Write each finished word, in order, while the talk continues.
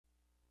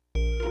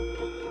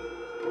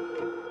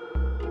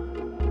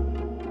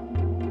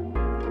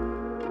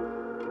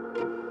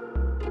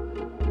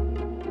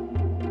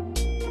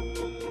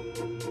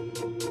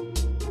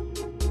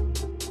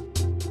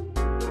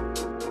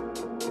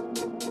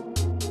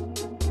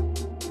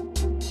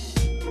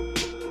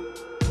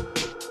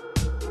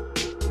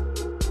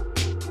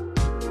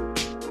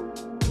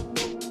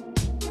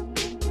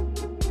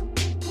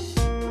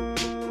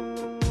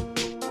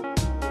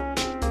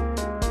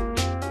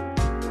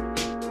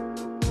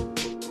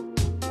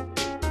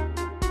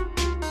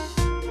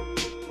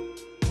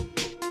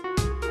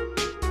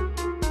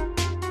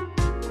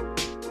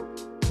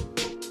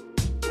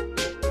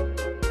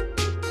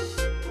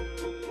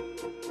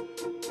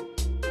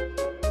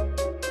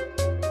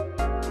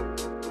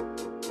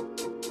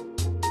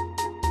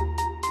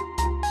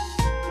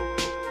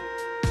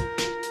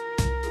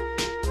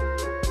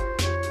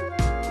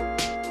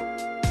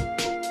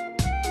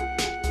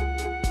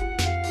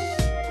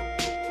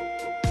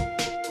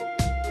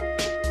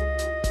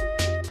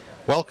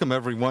Welcome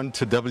everyone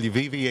to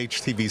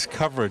WVVH-TV's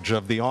coverage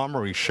of the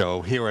Armory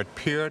Show here at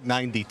PIER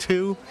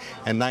 92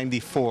 and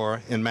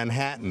 94 in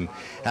Manhattan.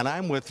 And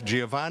I'm with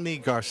Giovanni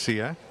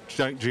Garcia.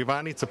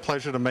 Giovanni, it's a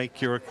pleasure to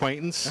make your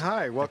acquaintance.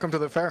 Hi, welcome to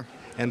the fair.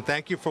 And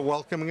thank you for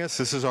welcoming us.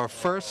 This is our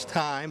first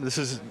time. This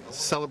is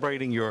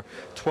celebrating your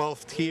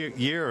 12th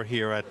year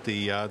here at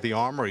the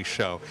Armory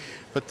Show.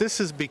 But this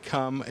has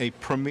become a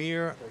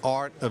premier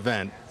art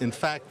event. In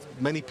fact,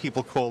 many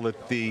people call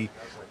it the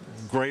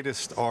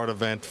greatest art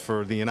event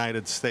for the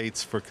United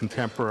States for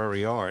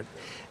contemporary art.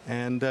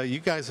 And you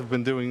guys have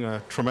been doing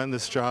a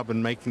tremendous job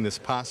in making this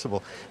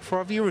possible. For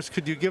our viewers,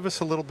 could you give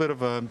us a little bit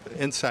of an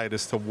insight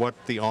as to what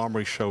the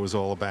Armory Show is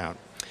all about?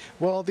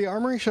 Well, the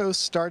Armory Show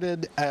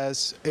started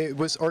as, it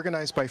was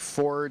organized by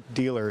 4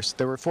 dealers.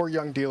 There were 4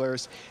 young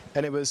dealers,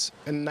 and it was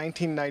in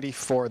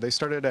 1994. They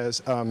started as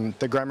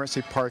the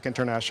Gramercy Park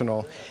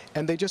International,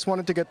 and they just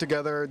wanted to get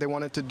together. They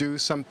wanted to do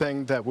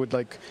something that would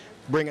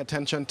bring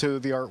attention to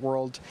the art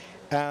world,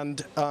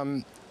 and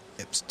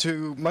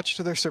much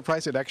to their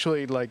surprise, it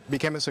actually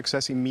became a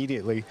success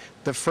immediately.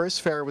 The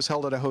first fair was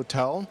held at a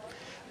hotel,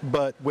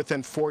 but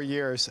within 4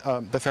 years,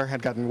 the fair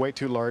had gotten way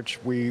too large.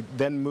 We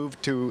then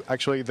moved to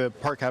actually the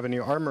Park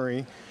Avenue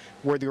Armory,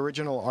 where the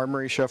original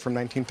Armory Show from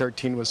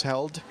 1913 was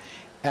held.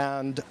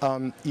 And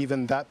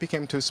even that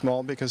became too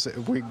small because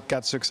we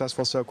got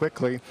successful so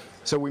quickly.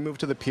 So we moved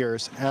to the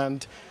piers.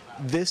 And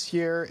this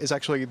year is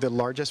actually the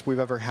largest we've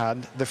ever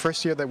had. The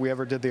first year that we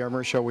ever did the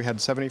Armory Show, we had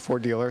 74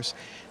 dealers.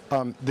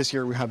 This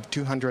year we have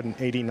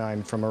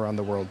 289 from around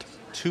the world.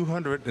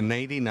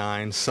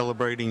 289,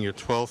 celebrating your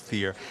 12th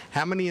year.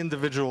 How many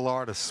individual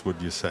artists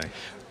would you say?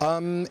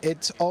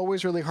 It's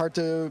always really hard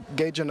to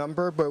gauge a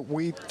number, but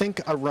we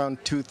think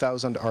around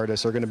 2,000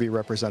 artists are going to be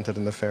represented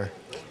in the fair.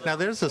 Now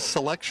there's a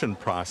selection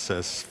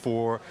process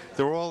for,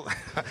 they're all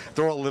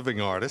living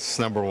artists,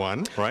 number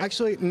one, right?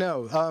 Actually,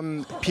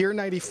 no. PIER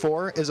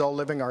 94 is all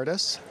living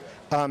artists,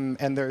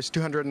 and there's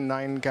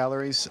 209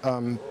 galleries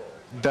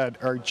that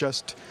are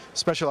just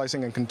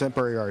specializing in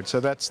contemporary art. So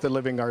that's the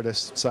living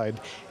artist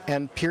side.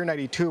 And PIER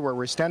 92, where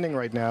we're standing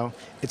right now,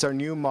 it's our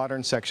new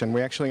modern section.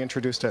 We actually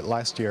introduced it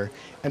last year.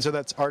 And so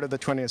that's art of the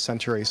 20th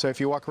century. So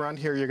if you walk around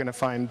here, you're going to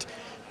find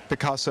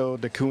Picasso,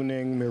 de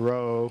Kooning,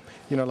 Miro,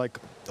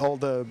 all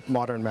the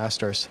modern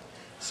masters.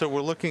 So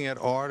we're looking at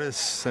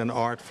artists and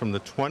art from the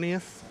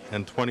 20th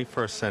and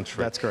 21st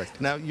century. That's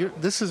correct. Now,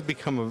 this has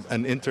become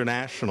an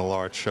international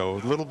art show.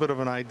 A little bit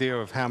of an idea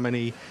of how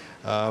many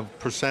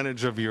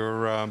percentage of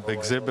your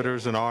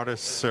exhibitors and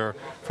artists are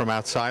from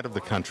outside of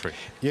the country?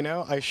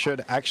 I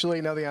should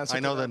actually know the answer. I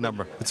know that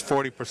number. It's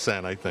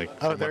 40%, I think.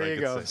 Oh, there you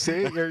go.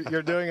 See,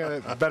 you're doing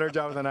a better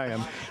job than I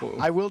am.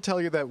 I will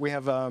tell you that we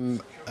have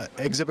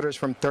exhibitors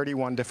from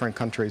 31 different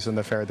countries in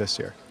the fair this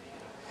year.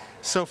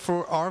 So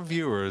for our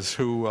viewers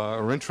who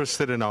are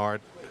interested in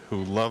art,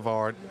 who love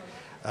art,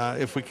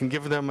 if we can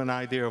give them an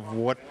idea of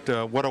what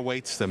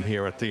awaits them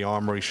here at the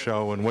Armory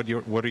Show and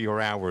what are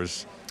your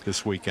hours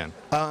this weekend?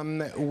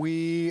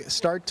 We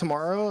start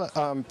tomorrow,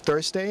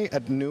 Thursday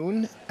at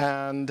noon,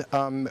 and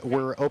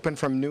we're open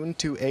from noon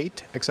to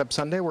 8, except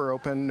Sunday we're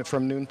open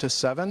from noon to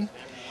 7.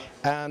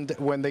 And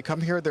when they come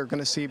here, they're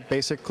going to see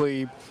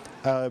basically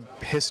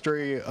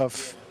history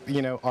of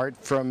art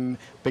from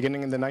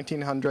beginning in the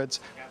 1900s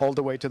all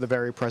the way to the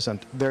very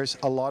present. There's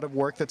a lot of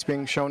work that's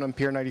being shown on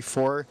PIER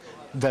 94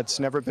 that's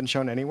never been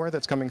shown anywhere,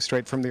 that's coming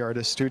straight from the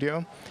artist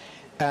studio.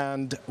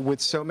 And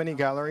with so many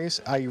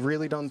galleries, I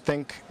really don't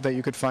think that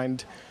you could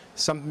find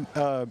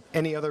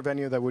any other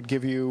venue that would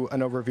give you an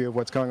overview of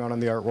what's going on in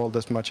the art world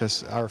as much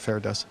as our fair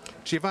does.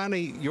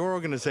 Giovanni, your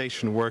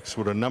organization works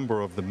with a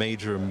number of the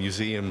major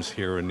museums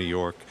here in New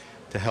York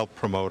to help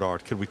promote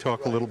art. Could we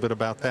talk a little bit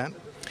about that?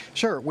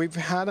 Sure. We've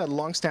had a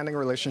long-standing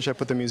relationship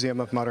with the Museum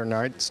of Modern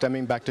Art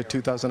stemming back to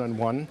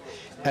 2001,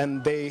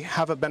 and they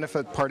have a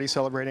benefit party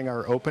celebrating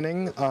our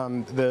opening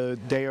the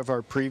day of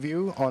our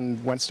preview on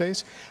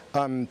Wednesdays.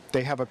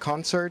 They have a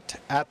concert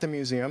at the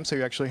museum, so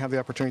you actually have the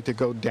opportunity to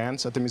go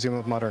dance at the Museum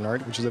of Modern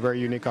Art, which is a very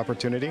unique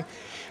opportunity.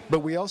 But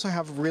we also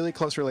have a really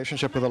close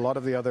relationship with a lot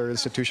of the other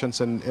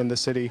institutions in the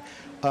city.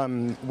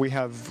 We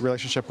have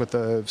relationship with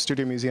the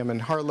Studio Museum in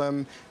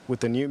Harlem, with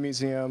the New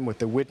Museum, with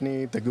the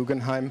Whitney, the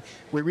Guggenheim.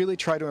 We really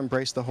try to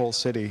embrace the whole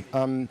city.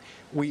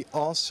 We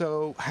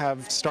also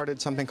have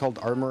started something called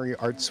Armory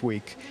Arts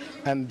Week,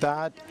 and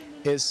that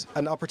is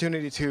an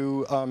opportunity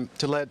to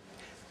let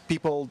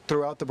people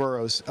throughout the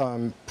boroughs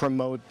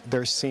promote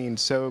their scene.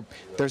 So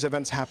there's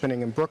events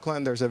happening in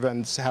Brooklyn, there's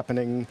events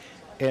happening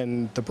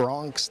in the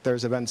Bronx,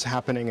 there's events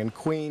happening in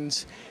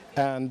Queens,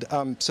 and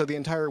so the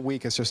entire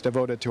week is just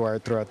devoted to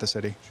art throughout the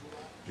city.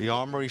 The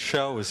Armory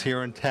Show is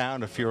here in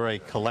town. If you're a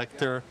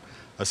collector,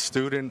 a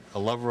student, a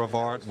lover of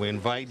art, we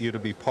invite you to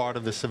be part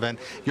of this event.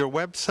 Your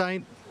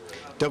website?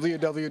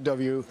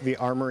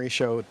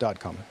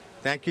 www.thearmoryshow.com.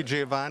 Thank you,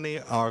 Giovanni.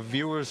 Our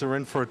viewers are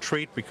in for a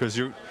treat because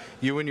you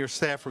and your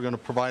staff are going to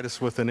provide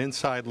us with an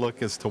inside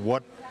look as to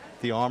what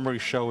the Armory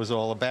Show is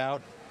all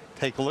about.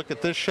 Take a look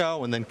at this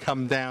show and then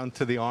come down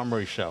to the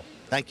Armory Show.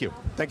 Thank you.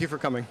 Thank you for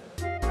coming.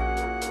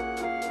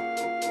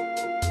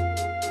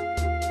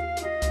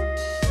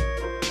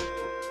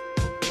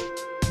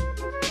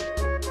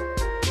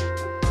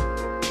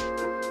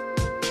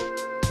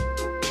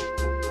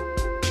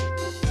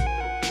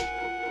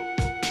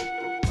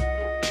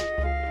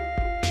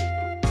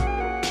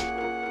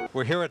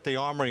 We're here at the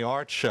Armory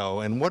Arts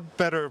Show, and what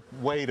better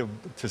way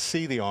to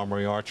see the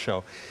Armory Arts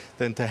Show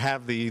than to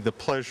have the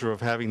pleasure of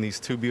having these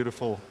two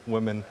beautiful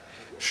women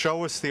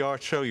show us the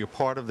art show. You're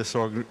part of this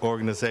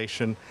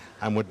organization.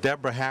 I'm with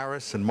Deborah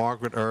Harris and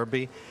Margaret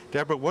Irby.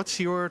 Deborah, what's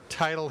your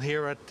title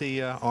here at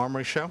the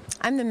Armory Show?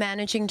 I'm the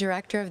managing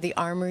director of the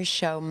Armory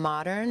Show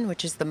Modern,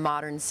 which is the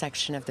modern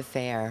section of the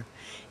fair,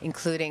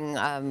 including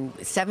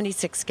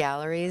 76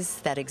 galleries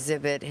that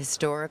exhibit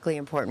historically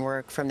important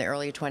work from the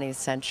early 20th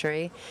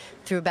century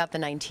through about the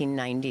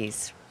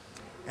 1990s.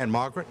 And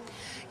Margaret?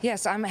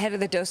 Yes, I'm head of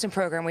the docent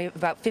program. We have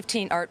about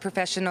 15 art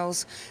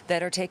professionals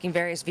that are taking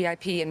various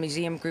VIP and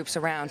museum groups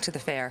around to the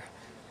fair.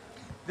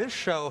 This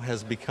show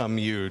has become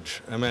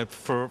huge. I mean,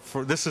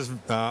 this is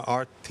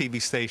our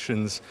TV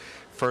station's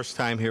first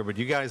time here, but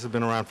you guys have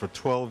been around for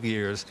 12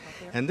 years,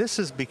 and this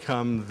has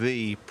become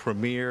the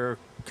premier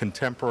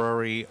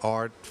contemporary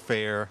art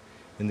fair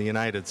in the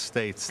United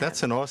States.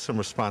 That's an awesome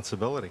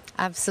responsibility.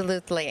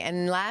 Absolutely.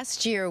 And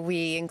last year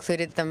we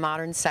included the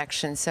modern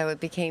section, so it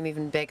became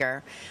even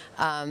bigger.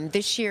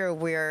 This year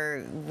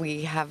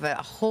we have a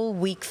whole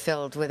week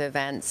filled with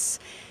events.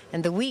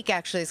 And the week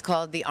actually is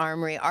called the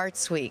Armory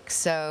Arts Week.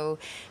 So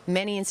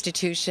many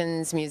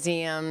institutions,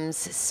 museums,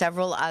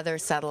 several other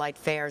satellite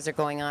fairs are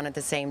going on at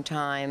the same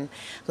time.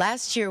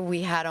 Last year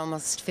we had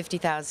almost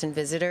 50,000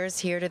 visitors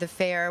here to the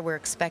fair. We're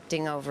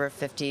expecting over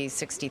 50,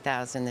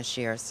 60,000 this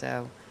year.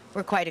 So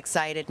we're quite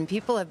excited. And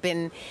people have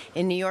been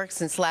in New York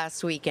since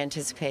last week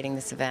anticipating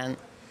this event.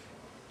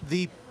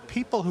 The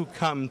people who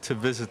come to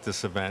visit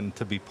this event,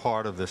 to be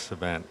part of this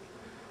event,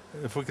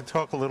 if we could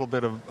talk a little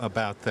bit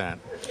about that.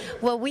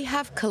 Well, we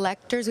have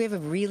collectors. We have a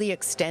really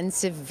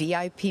extensive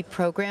VIP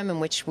program in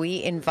which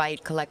we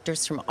invite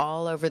collectors from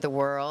all over the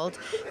world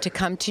to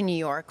come to New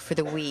York for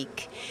the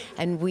week.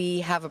 And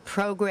we have a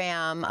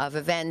program of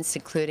events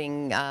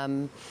including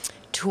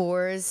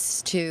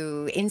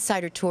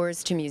insider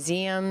tours to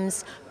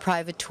museums,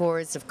 private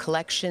tours of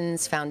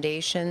collections,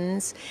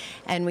 foundations,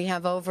 and we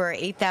have over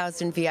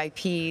 8,000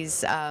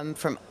 VIPs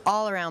from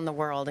all around the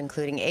world,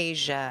 including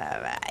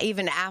Asia,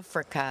 even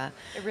Africa,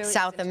 really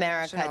South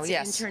America. It's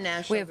yes.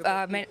 International. We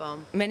have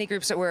many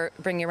groups that we're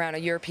bringing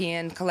around,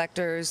 European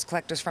collectors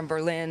from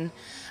Berlin,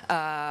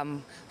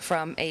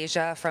 from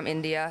Asia, from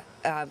India,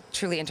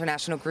 truly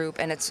international group,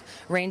 and it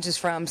ranges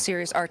from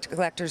serious art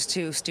collectors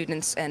to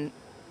students and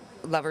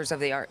lovers of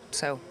the art,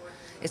 so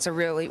it's a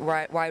really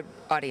wide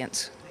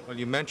audience. Well,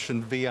 you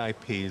mentioned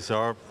VIPs.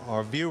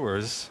 Our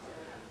viewers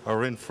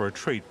are in for a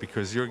treat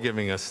because you're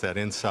giving us that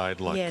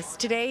inside look. Yes,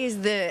 today is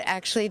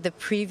actually the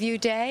preview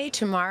day.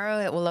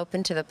 Tomorrow it will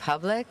open to the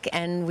public,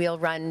 and we'll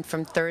run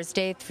from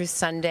Thursday through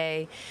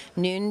Sunday,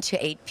 noon to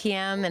 8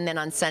 p.m., and then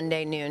on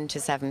Sunday, noon to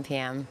 7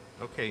 p.m.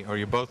 Okay, are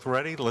you both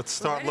ready? Let's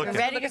start looking. We're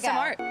ready to Look at some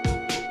art.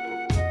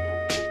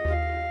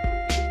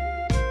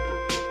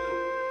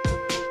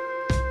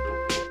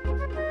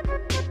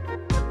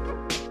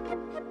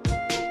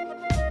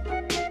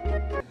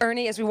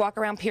 Ernie, as we walk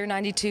around Pier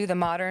 92, the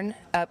modern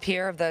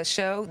pier of the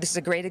show, this is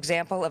a great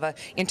example of an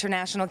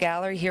international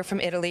gallery here from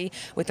Italy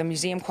with a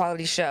museum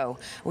quality show.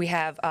 We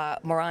have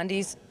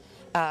Morandi's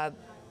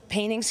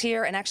paintings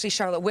here, and actually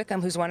Charlotte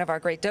Wickham, who's one of our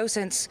great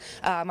docents,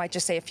 might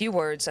just say a few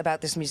words about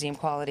this museum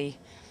quality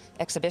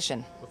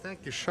exhibition. Well,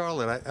 thank you,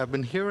 Charlotte. I've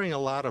been hearing a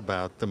lot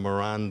about the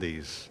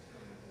Morandis,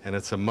 and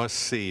it's a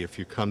must-see if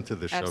you come to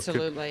the show.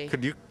 Absolutely.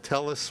 Could you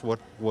tell us what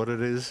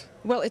it is?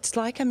 Well, it's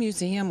like a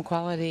museum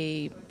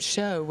quality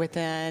show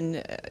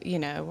within,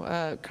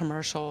 a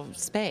commercial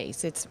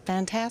space. It's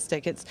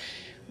fantastic.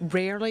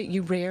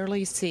 You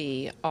rarely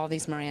see all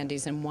these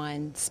Morandis in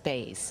one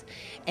space,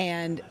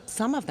 and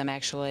some of them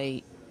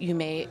actually you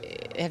may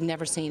have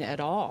never seen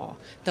at all.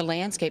 The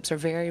landscapes are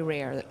very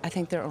rare. I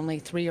think there are only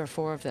 3 or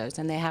 4 of those,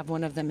 and they have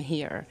one of them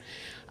here.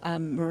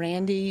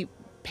 Morandi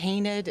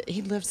painted.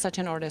 He lived such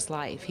an artist's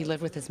life. He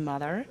lived with his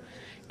mother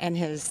and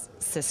his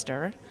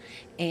sister,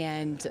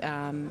 and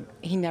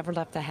he never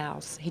left the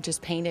house. He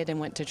just painted and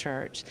went to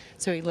church.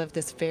 So he lived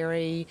this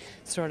very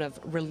sort of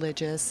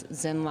religious,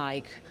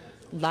 Zen-like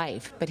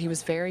life, but he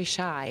was very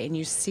shy, and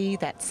you see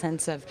that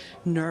sense of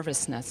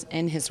nervousness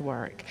in his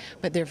work,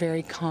 but they're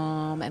very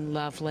calm and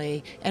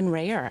lovely and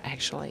rare,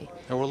 actually.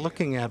 Now we're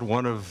looking at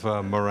one of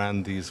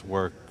Morandi's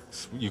works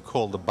you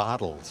call the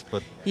bottles,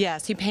 but...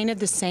 Yes, he painted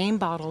the same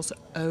bottles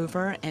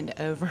over and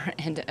over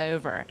and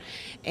over,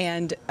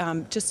 and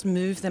just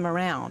moved them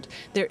around.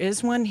 There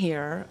is one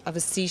here of a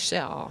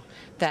seashell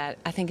that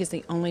I think is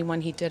the only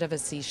one he did of a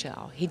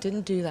seashell. He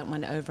didn't do that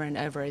one over and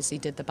over as he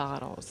did the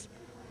bottles.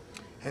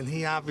 And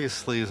he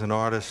obviously is an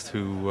artist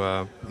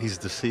who, he's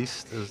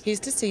deceased?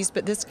 He's deceased,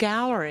 but this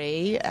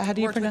gallery, how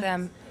do you Worked with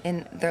them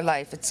in their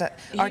life. It's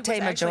Arte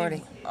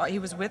Majority. He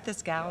was with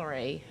this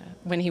gallery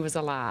when he was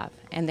alive,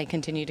 and they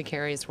continue to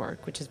carry his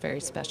work, which is very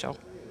special.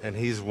 And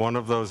he's one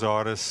of those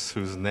artists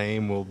whose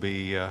name will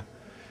be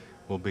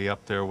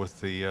up there with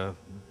the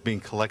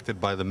being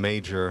collected by the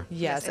major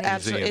Yes, museums.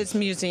 absolutely. It's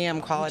museum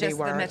quality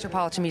work. The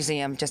Metropolitan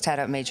Museum just had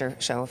a major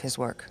show of his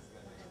work.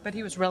 But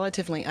he was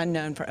relatively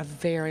unknown for a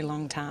very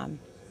long time.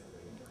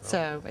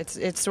 So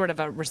it's sort of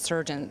a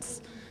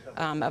resurgence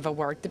of a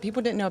work that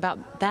people didn't know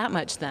about that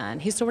much then.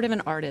 He's sort of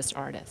an artist.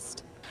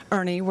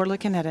 Ernie, we're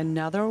looking at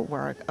another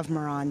work of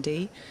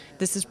Morandi.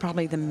 This is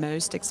probably the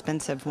most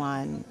expensive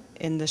one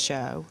in the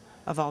show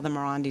of all the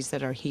Morandis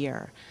that are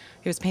here.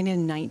 It was painted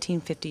in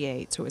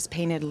 1958, so it was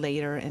painted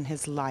later in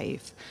his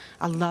life.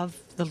 I love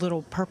the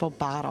little purple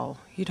bottle.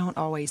 You don't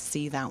always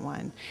see that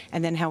one.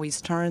 And then how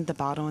he's turned the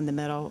bottle in the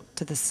middle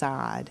to the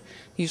side.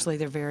 Usually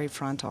they're very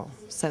frontal,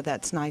 so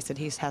that's nice that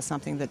he has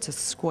something that's a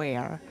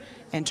square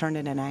and turned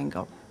at an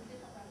angle.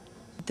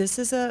 This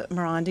is a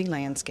Morandi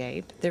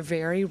landscape. They're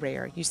very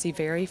rare. You see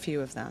very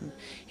few of them.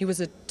 He was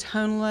a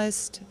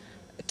tonalist,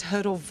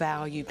 total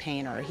value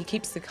painter. He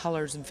keeps the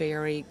colors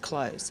very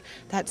close.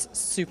 That's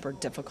super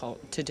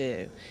difficult to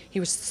do. He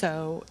was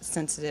so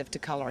sensitive to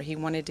color. He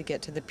wanted to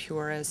get to the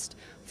purest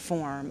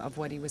form of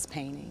what he was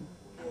painting.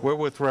 We're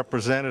with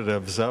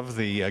representatives of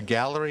the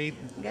Gallery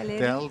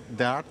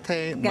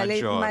d'Arte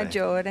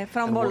Maggiore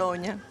from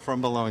Bologna.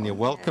 From Bologna.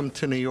 Welcome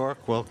to New York.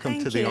 Welcome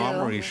Thank to the you.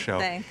 Armory Show.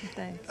 Thank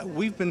you.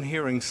 We've been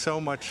hearing so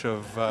much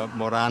of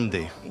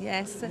Morandi.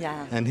 Yes.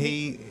 Yeah. And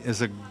he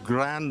is a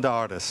grand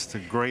artist, a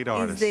great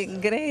artist. He's a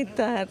great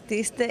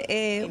artist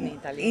In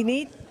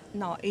Italy.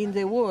 in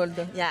the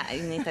world. Yeah,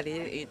 in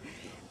Italy.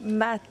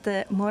 But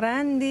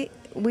Morandi,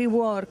 we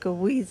work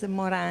with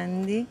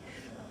Morandi.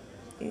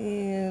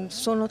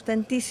 Sono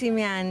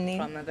tantissimi anni.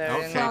 From a very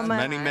Okay, long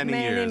many, time. many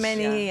years.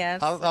 Many Yeah.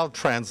 years. I'll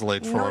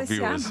translate for our Noi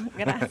viewers. siamo,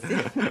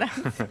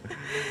 grazie.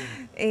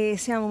 E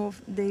siamo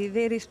dei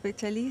veri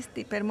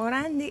specialisti per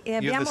Morandi e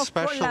You're the abbiamo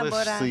specialists,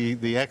 collaborato.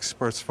 the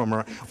experts from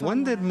Morandi.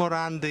 When did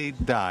Morandi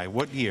die?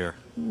 What year?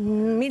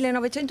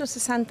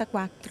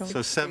 1964.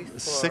 So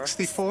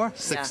 64?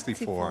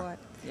 64.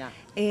 Yeah.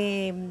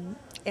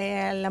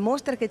 È alla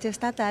mostra che c'è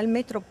stata al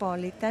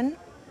Metropolitan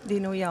di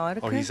New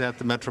York. Oh, he's at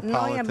the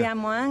Metropolitan. Noi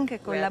abbiamo anche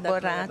We had that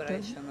collaborato.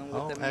 collaboration with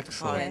Oh, the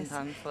excellent.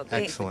 Metropolitan for the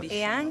Excellent. E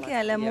exhibition anche last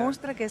alla year.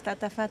 mostra che è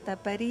stata fatta a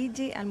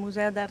Parigi al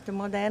Museo d'Arte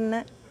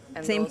Moderna,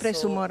 And sempre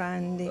also- su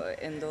Morandi.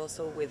 And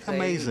also with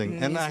Amazing.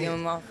 the And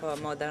Museum of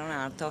Modern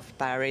Art of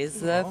Paris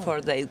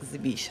for the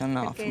exhibition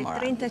of Perché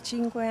Morandi.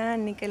 35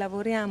 anni che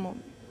lavoriamo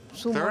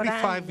su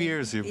 35 Morandi.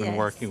 years you've been Yes.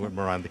 working with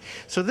Morandi.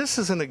 So this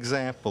is an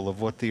example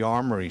of what the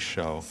Armory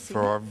Show,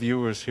 for our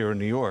viewers here in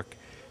New York,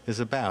 is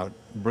about,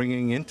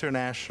 bringing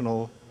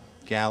international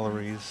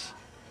galleries,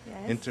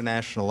 Yes.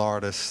 international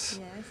artists.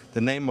 Yes.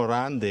 The name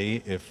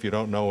Morandi, if you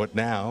don't know it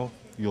now,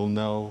 you'll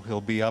know he'll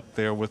be up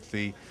there with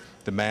the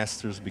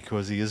masters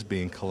because he is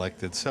being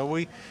collected. So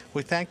we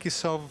thank you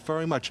so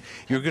very much.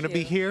 You're going to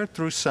be here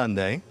through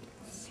Sunday,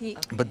 Sì.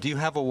 but do you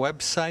have a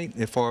website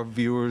if our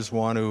viewers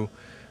want to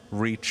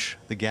reach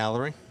the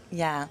gallery?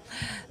 Yeah,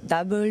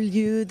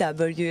 www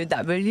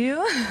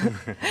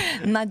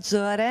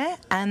Maggiore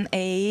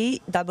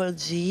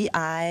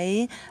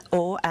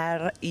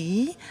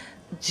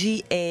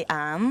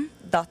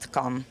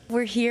MAGGIOREGAM.com.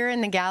 We're here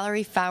in the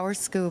Gallery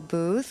Fauersku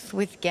booth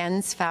with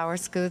Gens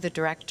Fauersku, the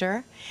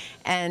director.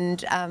 And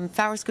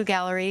Fauersku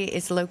Gallery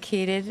is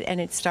located, and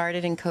it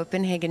started in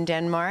Copenhagen,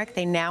 Denmark.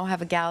 They now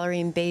have a gallery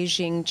in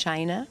Beijing,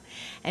 China.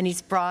 And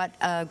he's brought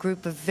a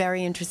group of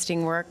very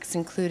interesting works,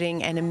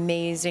 including an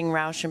amazing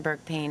Rauschenberg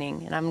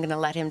painting. And I'm going to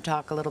let him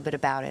talk a little bit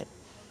about it.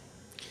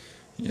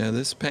 Yeah,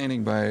 this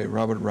painting by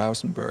Robert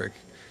Rauschenberg,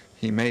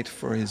 he made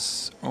for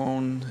his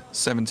own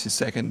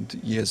 72nd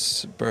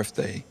year's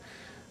birthday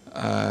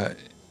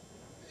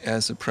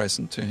as a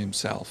present to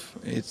himself.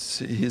 It's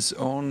his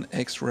own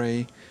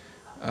X-ray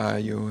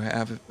you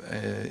have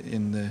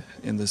in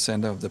the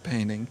center of the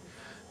painting,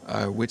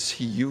 which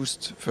he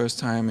used first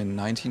time in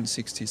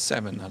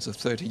 1967, also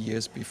 30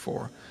 years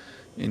before,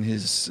 in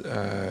his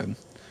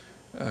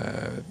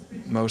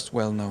most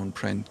well-known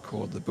print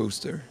called The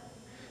Booster.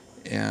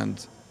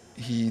 And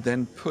he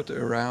then put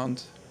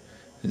around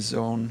his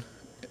own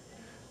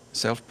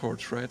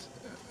self-portrait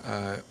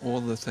all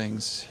the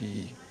things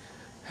he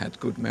had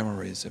good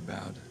memories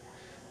about.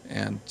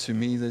 And to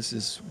me, this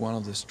is one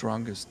of the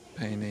strongest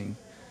painting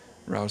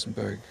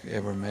Rauschenberg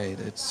ever made.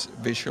 It's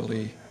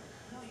visually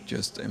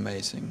just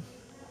amazing.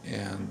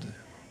 And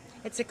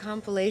It's a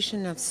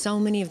compilation of so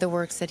many of the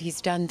works that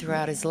he's done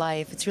throughout his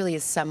life. It's really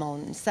a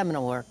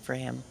seminal work for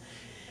him.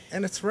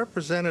 And it's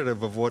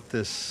representative of what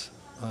this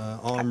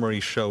Armory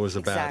Show is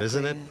about,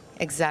 isn't it?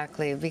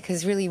 Exactly,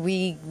 because really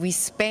we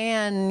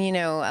span, you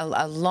know,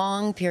 a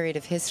long period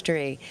of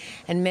history,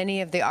 and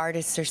many of the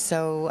artists are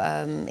so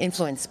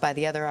influenced by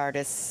the other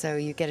artists, so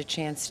you get a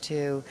chance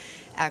to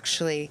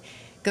actually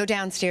go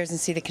downstairs and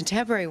see the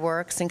contemporary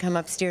works and come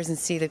upstairs and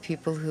see the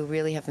people who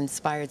really have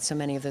inspired so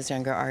many of those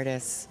younger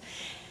artists.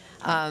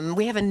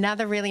 We have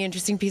another really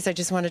interesting piece I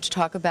just wanted to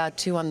talk about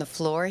too on the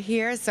floor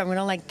here, so I'm going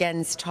to let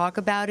Gens talk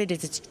about it.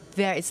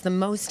 It's the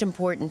most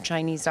important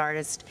Chinese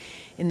artist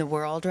in the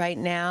world right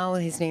now.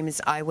 His name is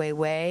Ai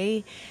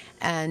Weiwei,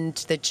 and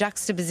the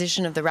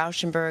juxtaposition of the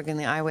Rauschenberg and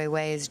the Ai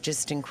Weiwei is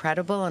just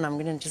incredible, and I'm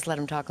going to just let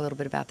him talk a little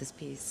bit about this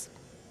piece.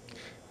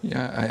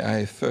 yeah,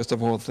 I first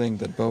of all think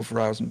that both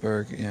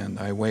Rauschenberg and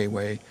Ai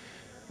Weiwei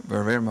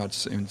were very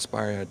much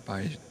inspired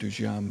by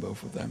Duchamp,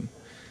 both of them.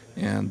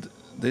 And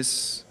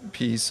this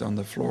piece on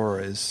the floor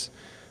is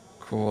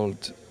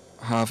called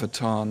Half a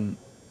Ton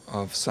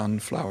of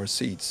Sunflower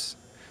Seeds.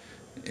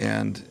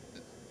 And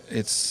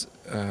it's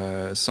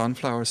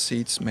sunflower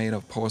seeds made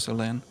of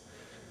porcelain.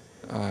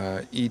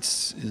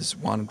 Each is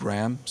 1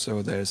 gram,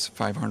 so there's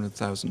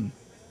 500,000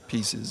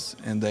 pieces,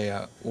 and they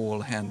are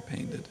all hand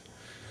painted.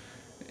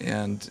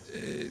 And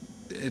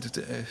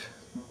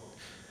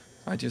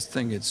I just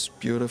think it's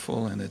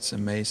beautiful and it's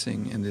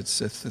amazing, and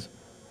it's a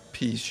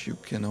piece you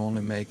can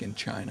only make in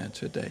China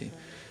today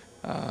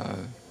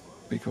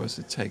because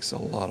it takes a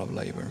lot of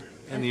labor.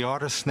 And the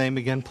artist's name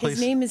again, please?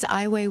 His name is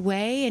Ai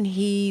Weiwei, and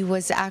he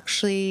was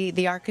actually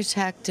the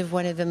architect of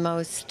one of the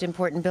most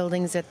important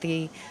buildings at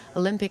the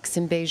Olympics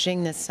in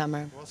Beijing this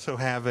summer. We also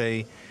have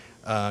a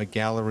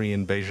gallery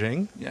in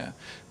Beijing. Yeah,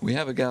 we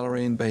have a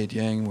gallery in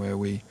Beijing where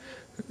we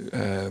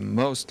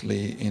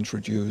mostly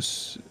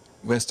introduce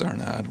Western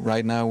art.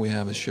 Right now we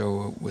have a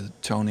show with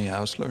Tony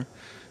Ausler,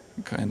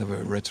 kind of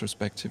a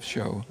retrospective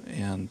show,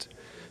 and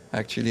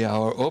actually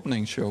our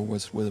opening show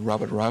was with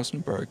Robert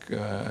Rausenberg.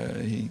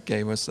 He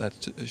gave us that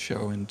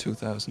show in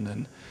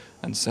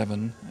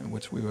 2007,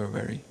 which we were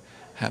very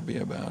happy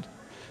about.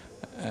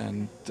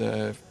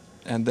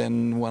 And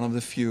then one of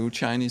the few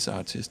Chinese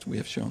artists we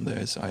have shown there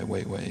is Ai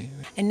Weiwei.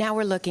 And now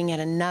we're looking at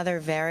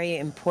another very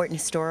important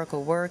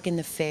historical work in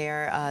the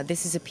fair.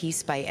 This is a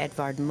piece by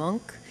Edvard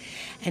Munch.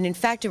 And in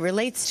fact, it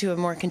relates to a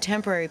more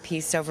contemporary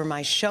piece over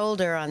my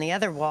shoulder on the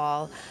other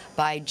wall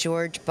by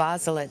George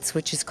Baselitz,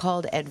 which is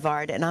called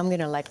Edvard. And I'm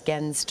going to let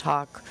Gens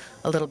talk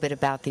a little bit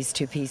about these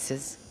two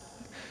pieces.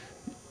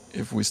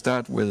 If we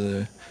start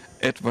with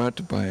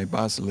Edvard by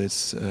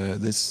Baselitz,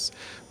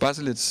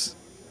 Baselitz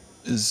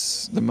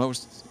is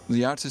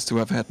the artist who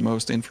have had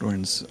most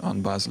influence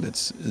on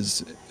Baselitz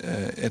is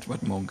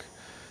Edvard Munch.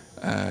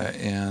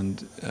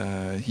 And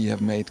he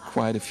have made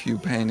quite a few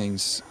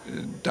paintings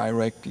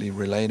directly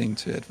relating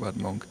to Edvard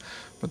Munch.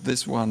 But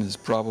this one is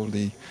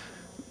probably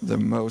the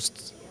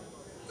most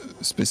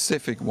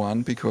specific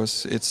one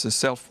because it's a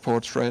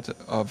self-portrait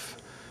of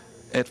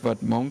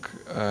Edvard Munch,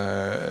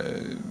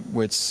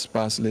 which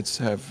Baselitz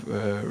have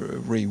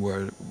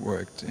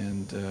reworked,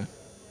 and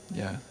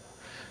yeah.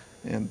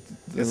 And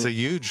it's a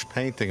huge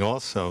painting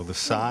also, the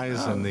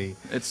size and the...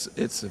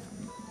 It's a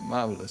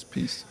marvelous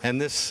piece. And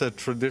this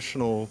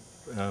traditional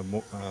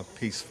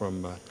piece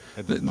from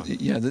Edvard Munch.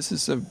 Yeah, this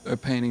is a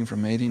painting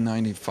from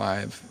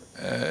 1895.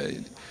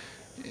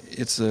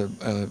 It's a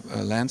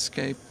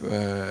landscape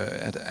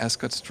at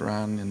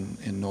Asgardstrand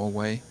in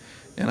Norway.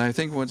 And I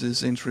think what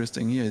is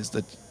interesting here is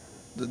that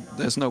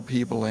there's no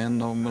people in.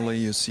 Normally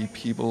you see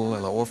people,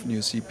 or often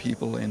you see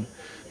people in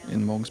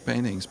Munch's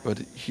paintings. But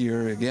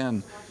here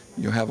again,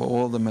 you have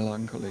all the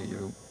melancholy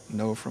you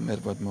know from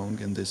Edvard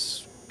Munch in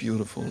this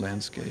beautiful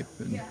landscape.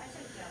 And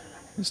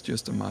he's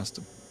just a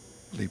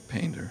masterly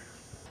painter.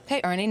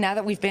 Hey Ernie, now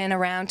that we've been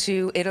around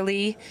to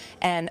Italy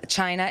and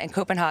China and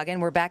Copenhagen,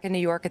 we're back in New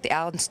York at the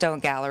Allen Stone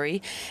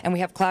Gallery, and we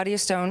have Claudia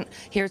Stone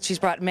here. She's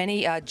brought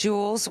many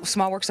jewels,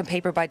 small works on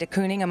paper by de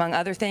Kooning, among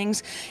other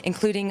things,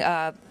 including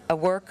a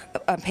work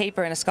on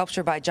paper and a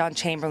sculpture by John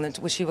Chamberlain,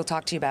 which she will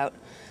talk to you about.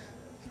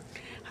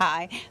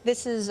 Hi.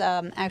 This is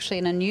actually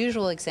an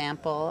unusual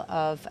example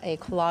of a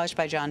collage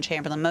by John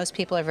Chamberlain. Most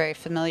people are very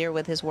familiar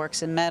with his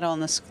works in metal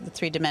and the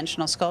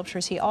three-dimensional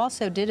sculptures. He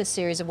also did a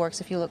series of works,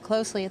 if you look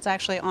closely, it's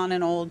actually on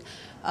an old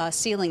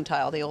ceiling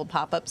tile, the old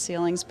pop-up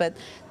ceilings, but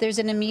there's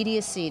an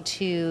immediacy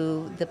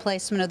to the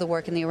placement of the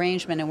work and the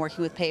arrangement and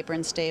working with paper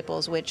and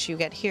staples, which you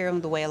get here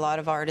the way a lot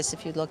of artists,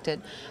 if you looked at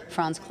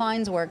Franz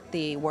Klein's work,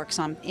 the works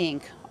on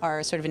ink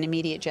are sort of an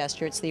immediate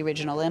gesture. It's the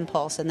original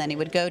impulse, and then he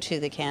would go to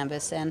the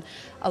canvas. And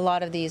a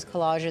lot of these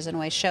collages, in a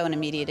way, show an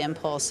immediate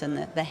impulse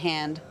and the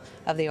hand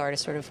of the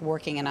artist sort of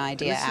working an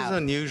idea out. This is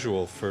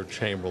unusual for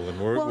Chamberlain.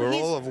 We're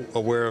all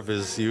aware of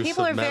his use of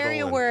metal. People are very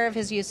aware of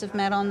his use of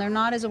metal, and they're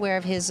not as aware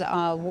of his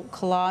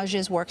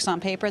collages, works on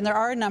paper. And there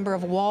are a number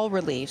of wall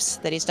reliefs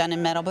that he's done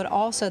in metal, but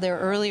also there are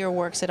earlier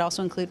works that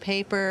also include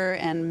paper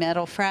and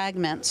metal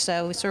fragments.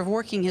 So he's sort of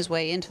working his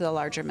way into the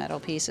larger metal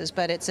pieces.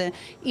 But it's an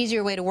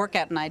easier way to work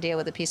out an idea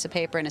with a piece of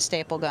paper and a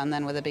staple gun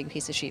than with a big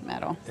piece of sheet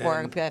metal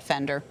or a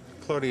fender.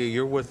 Claudia,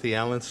 you're with the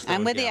Allen Stone Gallery.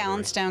 I'm with the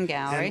Allen Stone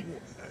Gallery. And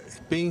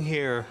being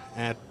here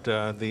at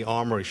the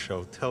Armory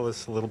Show, tell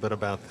us a little bit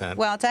about that.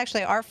 Well, it's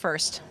actually our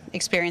first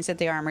experience at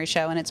the Armory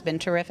Show, and it's been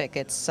terrific.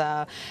 It's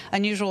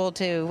unusual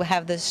to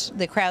have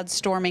the crowd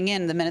storming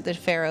in the minute the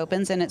fair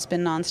opens, and it's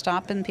been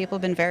nonstop, and people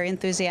have been very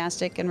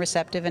enthusiastic and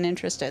receptive and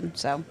interested.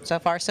 So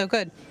far, so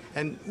good.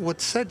 And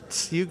what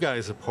sets you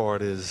guys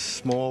apart is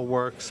small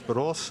works, but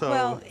also...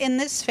 Well, in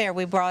this fair,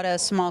 we brought a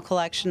small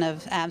collection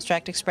of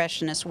abstract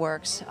expressionist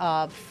works,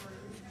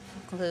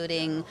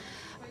 including...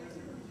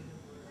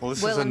 Well,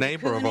 this is a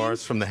neighbor of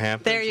ours from the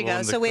Hamptons. There you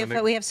go. So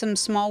we have some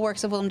small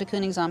works of Willem de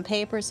Kooning's on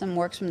paper, some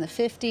works from the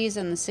 50s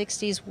and the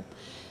 60s,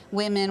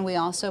 women, we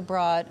also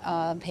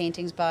brought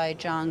paintings by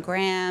John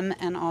Graham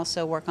and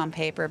also work on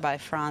paper by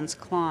Franz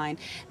Klein.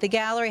 The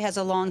gallery has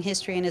a long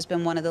history and has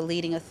been one of the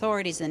leading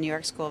authorities in the New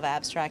York School of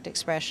Abstract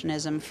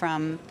Expressionism.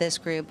 From this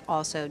group,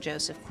 also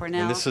Joseph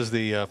Cornell. And this is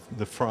the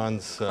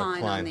Franz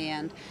Klein on the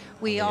end.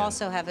 We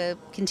also have a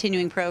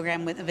continuing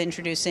program of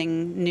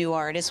introducing new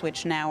artists,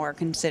 which now are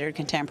considered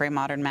contemporary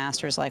modern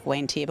masters like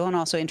Wayne Thiebaud, and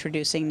also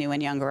introducing new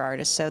and younger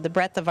artists. So the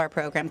breadth of our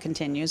program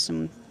continues,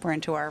 and we're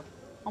into our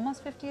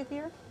almost 50th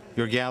year.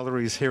 Your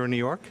gallery is here in New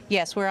York?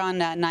 Yes, we're on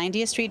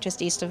 90th Street,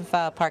 just east of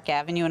Park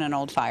Avenue, in an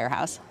old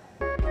firehouse.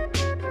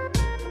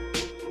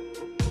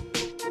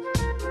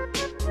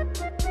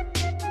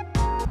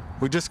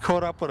 We just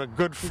caught up with a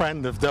good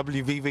friend of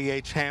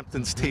WVVH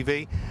Hamptons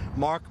TV,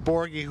 Mark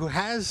Borghi, who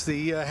has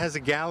a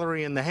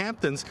gallery in the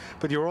Hamptons,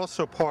 but you're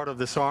also part of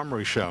this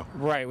Armory show.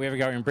 Right, we have a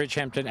gallery in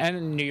Bridgehampton and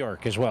in New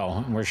York as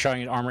well. We're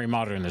showing at Armory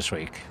Modern this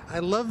week. I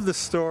love the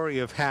story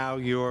of how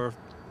your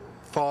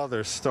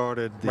father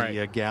started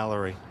the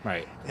gallery.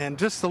 Right. And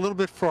just a little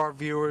bit for our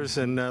viewers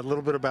and a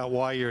little bit about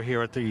why you're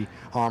here at the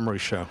Armory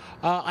show.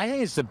 I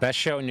think it's the best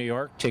show in New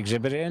York to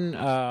exhibit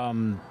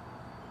in.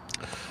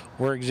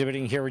 We're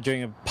exhibiting here. We're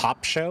doing a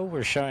pop show.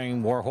 We're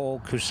showing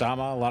Warhol,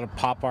 Kusama, a lot of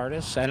pop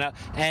artists.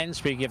 And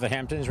speaking of the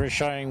Hamptons, we're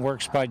showing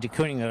works by de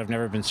Kooning that have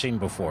never been seen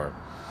before,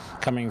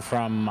 coming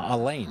from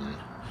Elaine,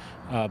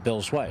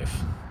 Bill's wife.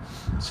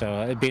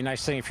 So it'd be a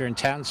nice thing if you're in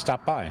town,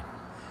 stop by.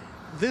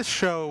 This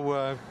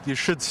show, you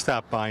should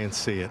stop by and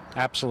see it.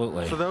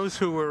 Absolutely. For those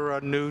who are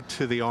new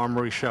to the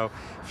Armory show,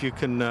 if you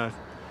can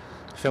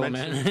fill them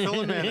in.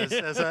 Fill them in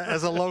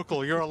as a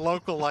local. You're a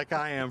local like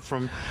I am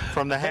from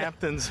the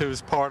Hamptons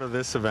who's part of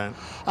this event.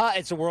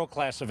 It's a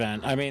world-class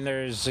event. I mean,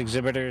 there's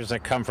exhibitors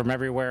that come from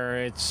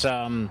everywhere. It's,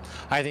 I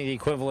think, the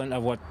equivalent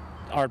of what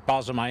Art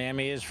Basel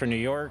Miami is for New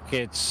York.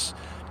 It's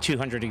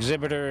 200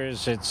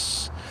 exhibitors.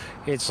 It's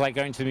like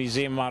going to the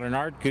Museum of Modern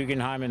Art,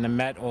 Guggenheim, and the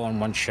Met all in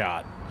one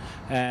shot.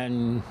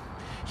 And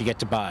you get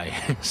to buy.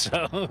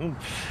 So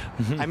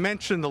I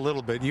mentioned a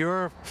little bit,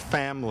 your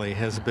family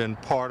has been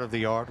part of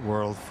the art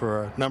world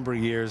for a number of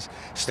years.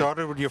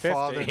 Started with your 50.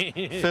 father,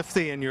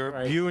 50, and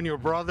you and your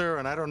brother,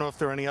 and I don't know if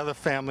there are any other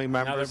family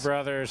members. Another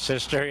brother,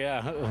 sister,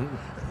 yeah.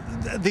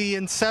 The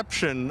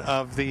inception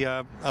of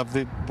the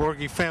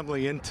Borghi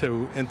family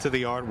into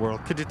the art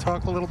world. Could you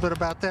talk a little bit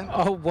about that?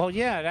 Oh, well,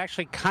 yeah, it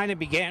actually kind of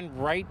began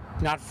right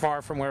not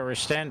far from where we're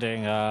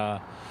standing.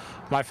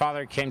 My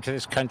father came to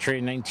this country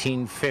in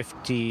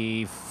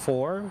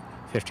 1954,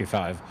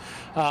 55.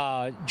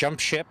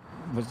 Jumped ship,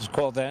 what it was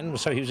called then,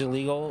 so he was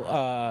illegal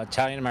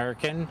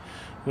Italian-American.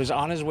 He was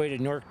on his way to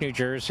Newark, New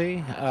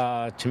Jersey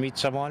to meet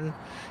someone.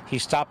 He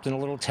stopped in a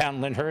little town,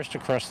 Lyndhurst,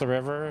 across the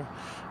river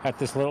at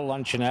this little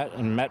luncheonette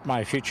and met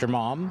my future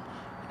mom.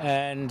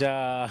 And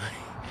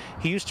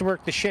he used to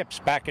work the ships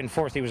back and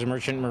forth. He was a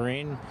merchant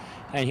marine.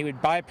 And he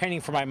would buy a painting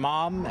for my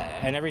mom,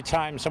 and every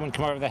time someone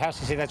came over to the house,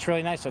 he'd say, "That's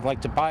really nice, I'd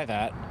like to buy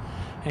that."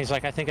 And he's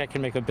like, "I think I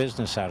can make a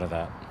business out of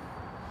that."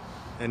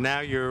 And now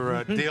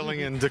you're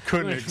dealing in de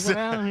Koonigs.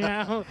 Well,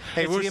 yeah.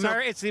 Hey,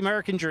 it's the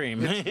American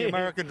dream. It's the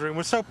American dream.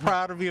 We're so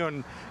proud of you,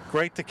 and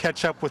great to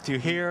catch up with you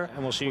here.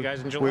 And we'll see you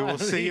guys in July. We will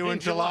see you in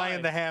July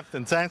in the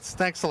Hamptons.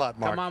 Thanks a lot,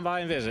 Mark. Come on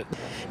by and visit.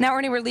 Now,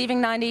 Ernie, we're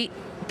leaving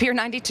Pier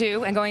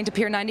 92 and going to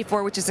Pier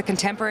 94, which is the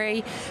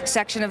contemporary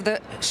section of the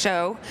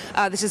show.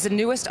 This is the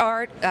newest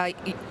art,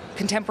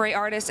 contemporary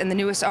artists, and the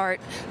newest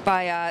art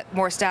by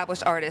more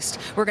established artists.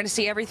 We're going to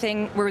see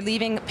everything. We're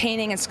leaving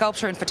painting and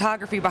sculpture and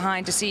photography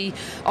behind to see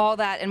all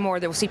that and more.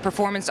 We'll see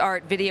performance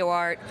art, video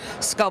art,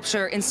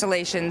 sculpture,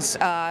 installations,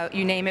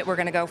 you name it, we're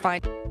going to go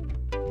find.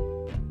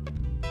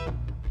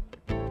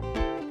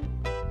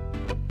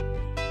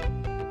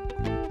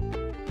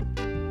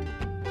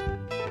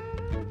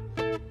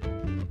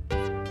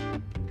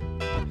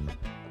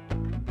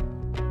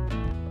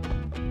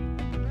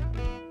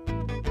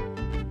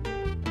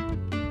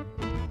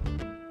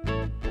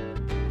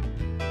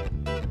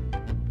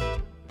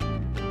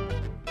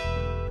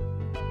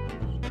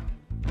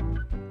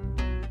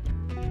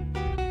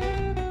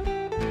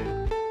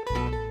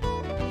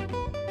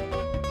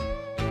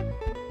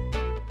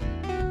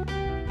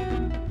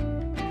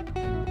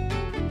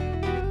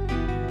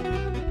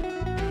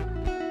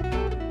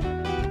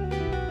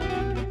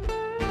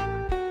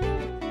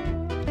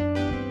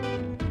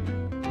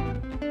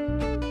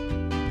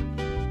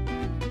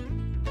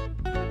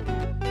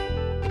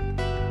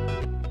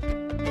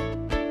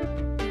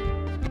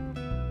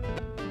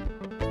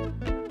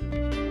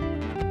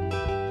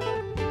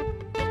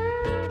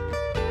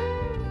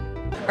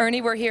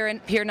 Ernie, we're here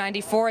in Pier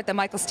 94 at the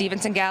Michael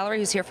Stevenson Gallery,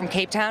 who's here from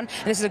Cape Town.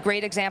 And this is a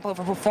great example of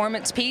a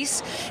performance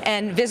piece,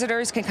 and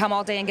visitors can come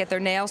all day and get their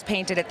nails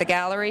painted at the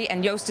gallery,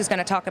 and Joost is going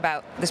to talk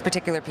about this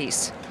particular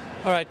piece.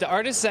 All right, the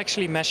artist is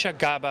actually Mesha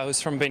Gaba,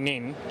 who's from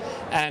Benin,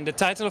 and the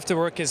title of the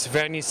work is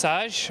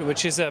Vernissage,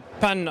 which is a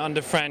pun on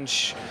the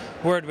French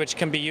word which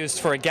can be used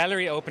for a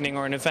gallery opening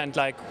or an event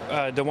like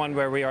the one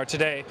where we are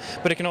today,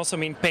 but it can also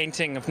mean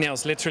painting of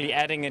nails, literally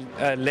adding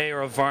a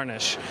layer of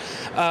varnish.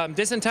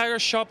 This entire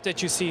shop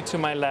that you see to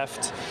my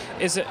left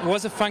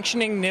was a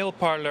functioning nail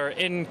parlor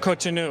in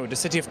Cotonou, the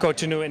city of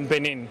Cotonou in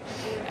Benin.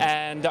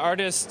 And the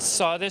artist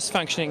saw this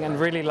functioning and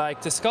really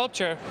liked the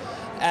sculpture,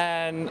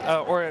 and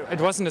or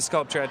it wasn't a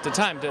sculpture at the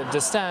time, the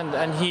stand,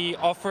 and he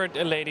offered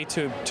a lady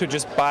to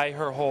just buy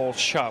her whole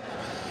shop.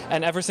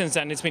 And ever since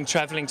then, it's been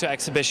traveling to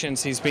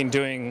exhibitions he's been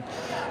doing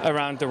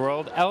around the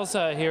world.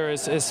 Elsa here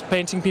is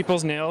painting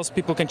people's nails.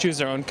 People can choose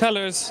their own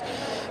colors.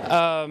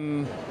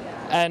 And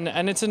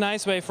it's a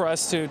nice way for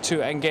us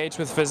to engage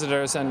with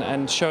visitors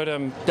and show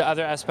them the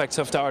other aspects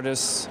of the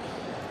artist's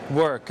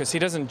work, because he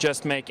doesn't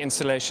just make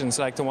installations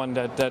like the one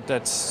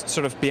that's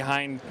sort of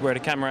behind where the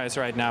camera is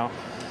right now.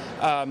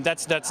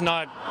 That's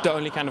not the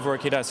only kind of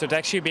work he does. So to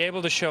actually be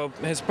able to show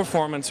his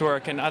performance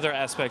work and other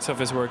aspects of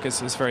his work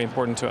is very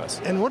important to us.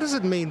 And what does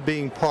it mean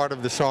being part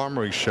of this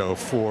Armory show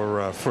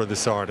for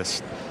this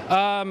artist?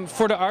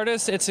 For the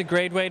artist, it's a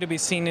great way to be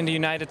seen in the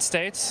United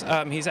States.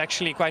 He's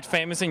actually quite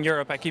famous in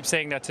Europe. I keep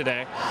saying that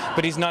today,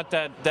 but he's not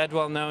that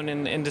well known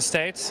in the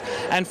States.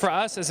 And for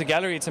us as a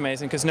gallery, it's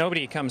amazing because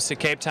nobody comes to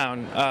Cape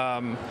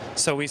Town,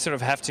 so we sort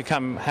of have to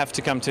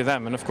come to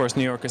them. And of course,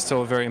 New York is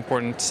still a very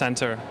important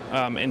center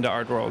in the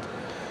art world.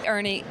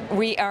 Ernie,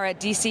 we are at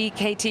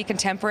DCKT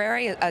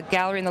Contemporary, a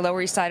gallery in the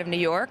Lower East Side of New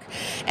York,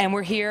 and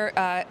we're here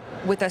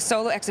with a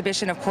solo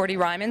exhibition of Cordy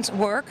Ryman's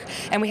work,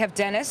 and we have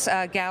Dennis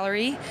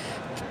Gallery.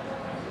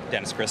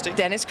 Dennis Christie.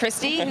 Dennis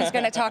Christie, who's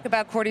going to talk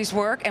about Cordy's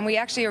work, and we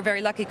actually are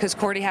very lucky because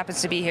Cordy happens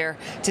to be here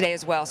today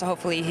as well, so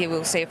hopefully he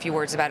will say a few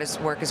words about his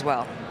work as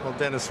well. Well,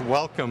 Dennis,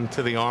 welcome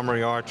to the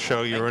Armory Arts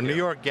Show. You're a New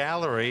York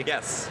gallery,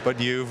 yes, but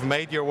you've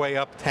made your way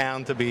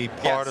uptown to be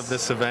part of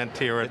this event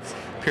here at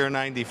Pier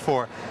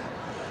 94.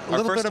 A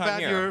little bit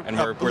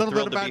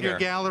about your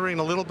gallery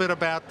and a little bit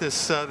about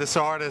this this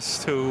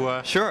artist who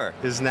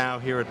is now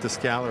here at this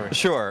gallery.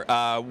 Sure.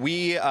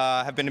 We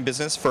have been in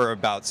business for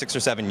about 6 or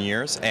 7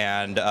 years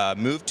and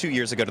moved 2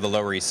 years ago to the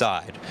Lower East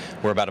Side.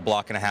 We're about a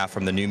block and a half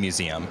from the new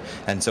museum,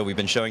 and so we've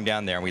been showing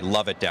down there, and we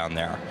love it down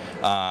there.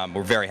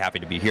 We're very happy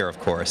to be here, of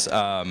course.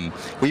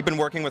 We've been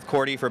working with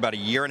Cordy for about 1.5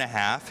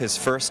 years. His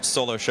first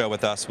solo show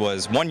with us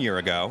was 1 year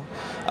ago,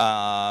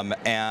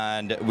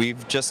 and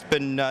we've just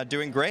been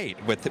doing great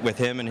with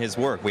him and his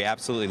work. We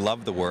absolutely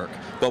love the work.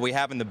 What we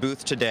have in the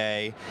booth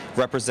today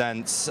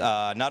represents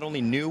not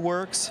only new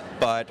works,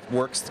 but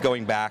works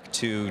going back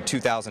to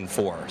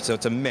 2004. So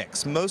it's a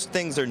mix. Most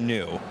things are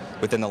new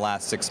within the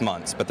last 6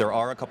 months, but there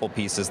are a couple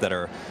pieces that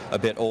are a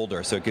bit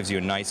older, so it gives you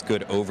a nice,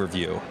 good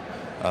overview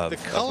of the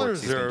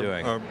colors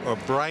are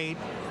bright.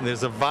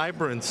 There's a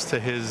vibrance to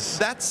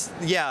his...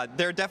 Yeah,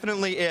 there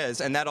definitely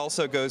is, and that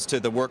also goes to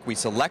the work we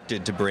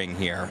selected to bring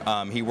here.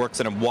 He works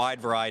in a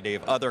wide variety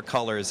of other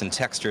colors and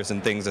textures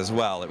and things as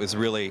well. It was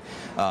really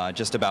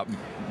just about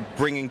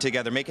bringing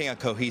together, making a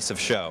cohesive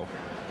show,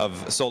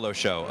 solo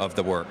show of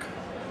the work.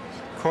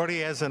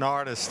 Cordy, as an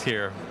artist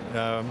here,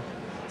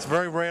 it's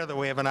very rare that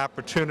we have an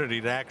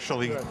opportunity to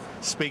actually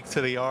speak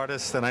to the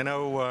artist, and I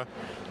know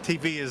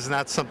TV is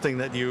not something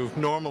that you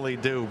normally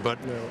do, but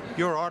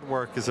your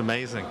artwork is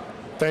amazing.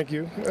 Thank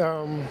you.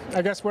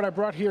 I guess what I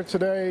brought here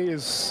today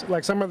is,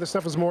 like, some of the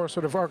stuff is more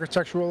sort of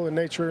architectural in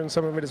nature, and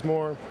some of it is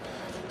more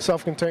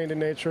self-contained in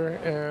nature,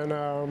 and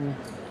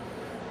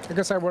I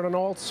guess I want it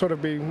all to sort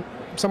of be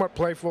somewhat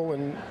playful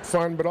and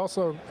fun, but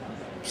also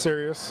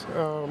serious.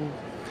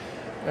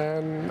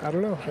 And I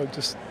don't know, I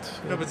just...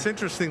 No, but it's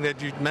interesting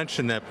that you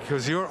mentioned that,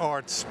 because your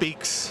art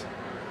speaks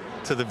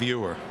to the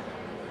viewer.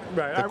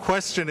 Right. The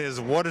question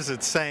is, what is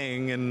it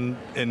saying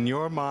in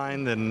your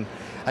mind? And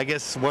I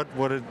guess what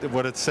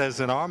it says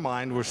in our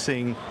mind, we're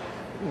seeing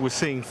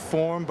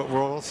form, but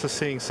we're also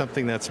seeing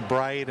something that's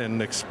bright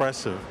and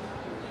expressive.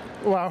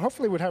 Well,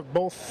 hopefully we'd have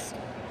both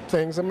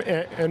things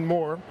and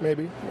more,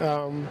 maybe.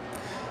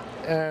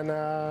 And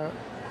I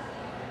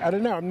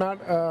don't know. I'm not.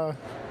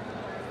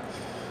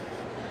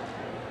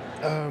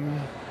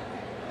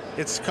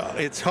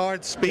 It's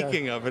hard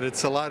speaking of it.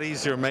 It's a lot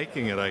easier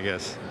making it, I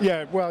guess.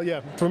 Yeah, well,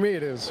 yeah, for me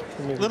it is.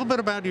 A little bit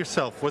about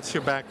yourself. What's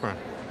your background?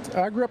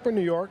 I grew up in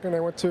New York, and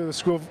I went to the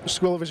School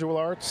of Visual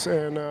Arts,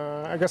 and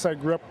I guess I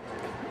grew up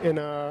in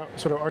a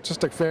sort of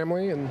artistic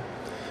family, and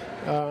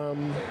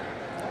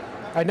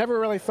I never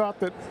really thought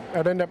that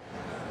I'd end up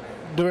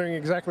doing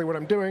exactly what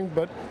I'm doing,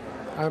 but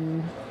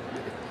I'm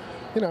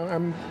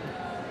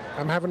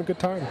having a good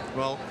time.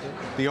 Well,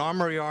 the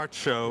Armory Arts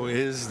Show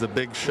is the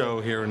big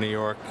show here in New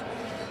York.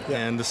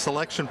 And the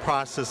selection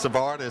process of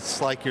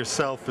artists like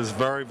yourself is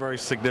very, very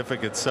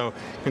significant. So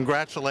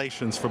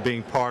congratulations for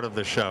being part of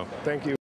the show. Thank you.